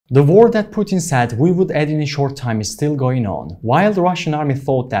The war that Putin said we would end in a short time is still going on. While the Russian army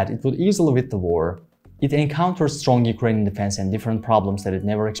thought that it would easily win the war, it encountered strong Ukrainian defense and different problems that it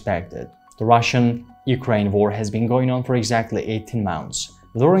never expected. The Russian-Ukraine war has been going on for exactly 18 months.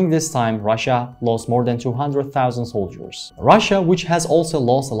 During this time, Russia lost more than 200,000 soldiers. Russia, which has also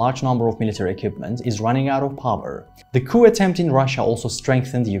lost a large number of military equipment, is running out of power. The coup attempt in Russia also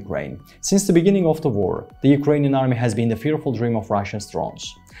strengthened Ukraine. Since the beginning of the war, the Ukrainian army has been the fearful dream of Russia's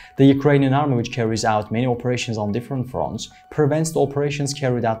drones. The Ukrainian army, which carries out many operations on different fronts, prevents the operations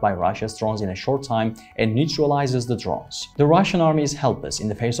carried out by Russia's drones in a short time and neutralizes the drones. The Russian army is helpless in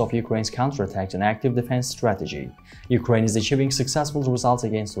the face of Ukraine's counterattacks and active defense strategy. Ukraine is achieving successful results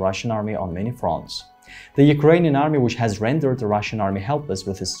against the Russian army on many fronts. The Ukrainian army, which has rendered the Russian army helpless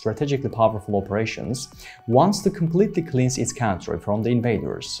with its strategically powerful operations, wants to completely cleanse its country from the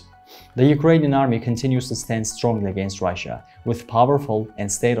invaders. The Ukrainian army continues to stand strongly against Russia with powerful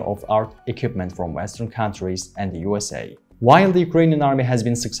and state-of-the-art equipment from Western countries and the USA. While the Ukrainian army has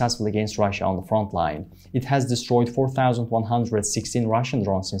been successful against Russia on the front line, it has destroyed 4,116 Russian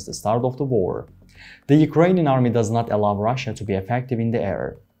drones since the start of the war. The Ukrainian army does not allow Russia to be effective in the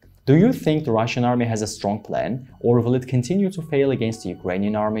air. Do you think the Russian army has a strong plan, or will it continue to fail against the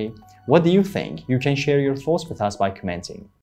Ukrainian army? What do you think? You can share your thoughts with us by commenting.